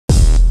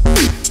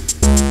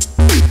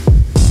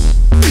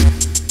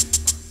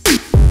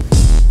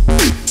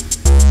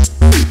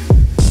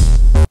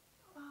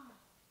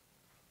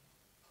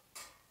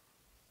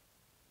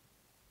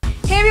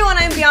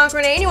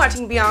Bianca Renee and you're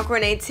watching Bianca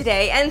Renee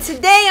Today. And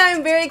today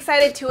I'm very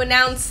excited to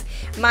announce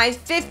my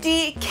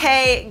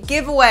 50K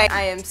giveaway.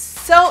 I am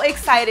so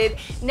excited.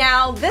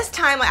 Now this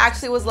time I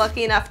actually was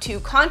lucky enough to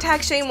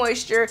contact SHEA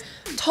Moisture,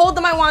 told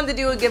them I wanted to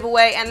do a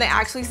giveaway, and they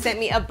actually sent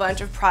me a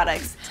bunch of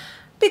products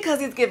because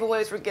these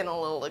giveaways were getting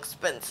a little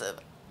expensive.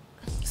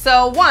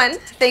 So one,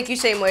 thank you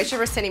SHEA Moisture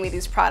for sending me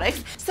these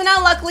products. So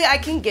now luckily I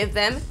can give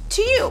them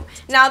to you.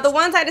 Now the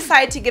ones I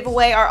decided to give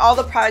away are all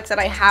the products that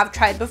I have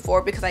tried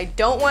before because I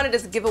don't want to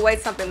just give away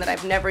something that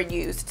I've never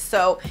used.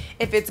 So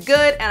if it's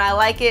good and I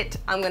like it,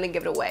 I'm gonna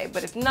give it away.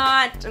 But if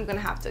not, I'm gonna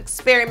have to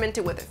experiment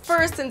with it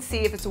first and see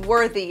if it's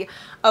worthy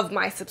of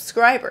my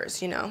subscribers,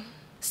 you know.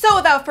 So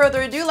without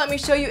further ado, let me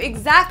show you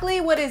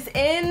exactly what is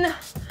in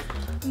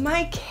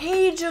my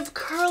cage of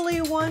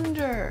curly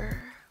wonder.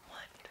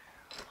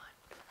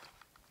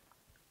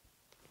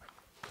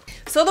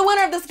 So the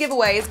winner of this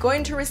giveaway is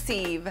going to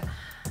receive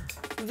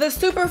the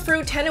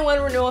Superfruit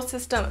 10-in-1 Renewal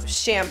System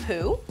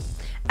shampoo,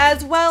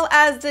 as well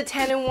as the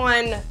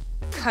 10-in-1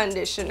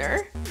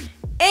 conditioner,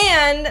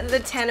 and the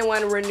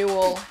 10-in-1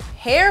 Renewal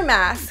hair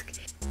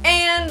mask,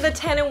 and the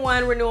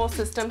 10-in-1 Renewal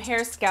System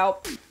hair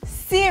scalp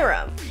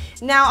serum.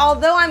 Now,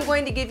 although I'm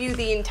going to give you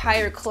the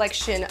entire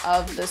collection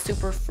of the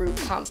Superfruit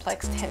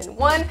Complex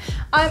 10-in-1,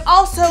 I'm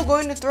also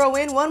going to throw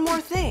in one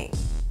more thing.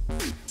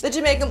 The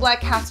Jamaican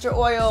Black Castor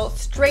Oil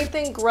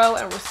Strengthen, Grow,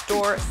 and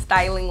Restore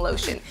Styling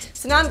Lotion.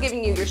 So now I'm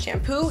giving you your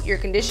shampoo, your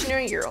conditioner,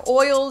 your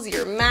oils,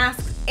 your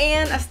masks,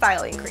 and a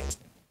styling cream.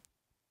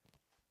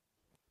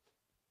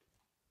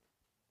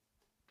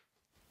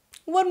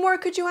 What more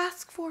could you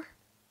ask for?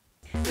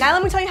 Now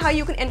let me tell you how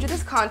you can enter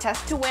this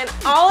contest to win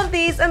all of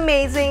these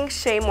amazing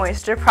SHEA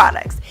Moisture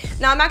products.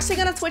 Now I'm actually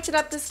going to switch it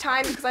up this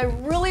time because I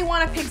really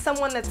want to pick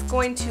someone that's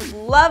going to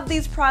love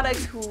these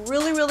products, who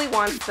really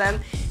wants them.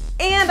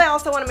 And I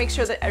also want to make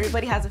sure that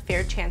everybody has a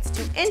fair chance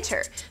to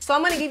enter. So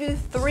I'm going to give you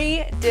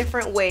 3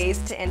 different ways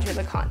to enter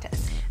the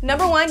contest.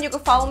 Number 1, you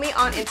can follow me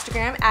on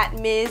Instagram at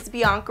Ms.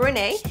 Bianca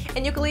Renee,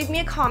 and you can leave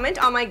me a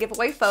comment on my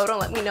giveaway photo and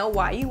let me know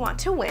why you want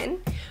to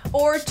win.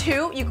 Or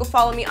 2, you can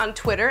follow me on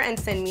Twitter and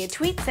send me a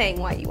tweet saying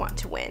why you want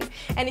to win.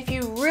 And if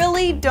you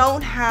really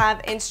don't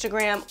have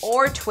Instagram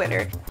or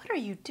Twitter, what are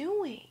you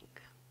doing?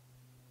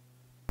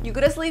 You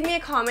could just leave me a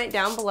comment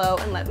down below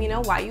and let me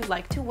know why you'd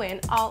like to win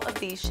all of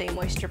these SHEA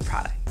Moisture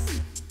products.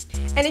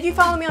 And if you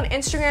follow me on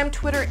Instagram,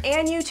 Twitter,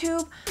 and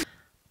YouTube,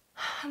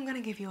 I'm gonna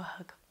give you a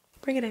hug.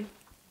 Bring it in.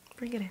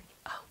 Bring it in.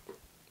 Oh,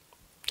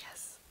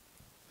 yes.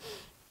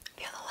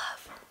 Feel the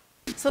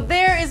love. So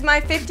there is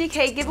my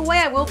 50K giveaway.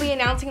 I will be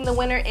announcing the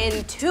winner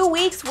in 2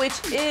 weeks, which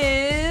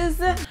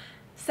is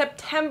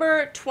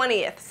September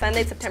 20th,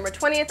 Sunday, September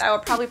 20th. I will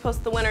probably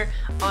post the winner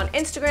on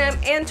Instagram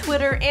and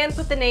Twitter and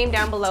put the name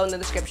down below in the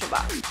description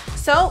box.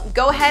 So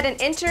go ahead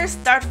and enter,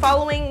 start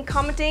following,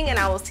 commenting, and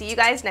I will see you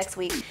guys next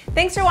week.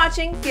 Thanks for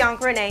watching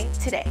Bianca Renee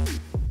Today.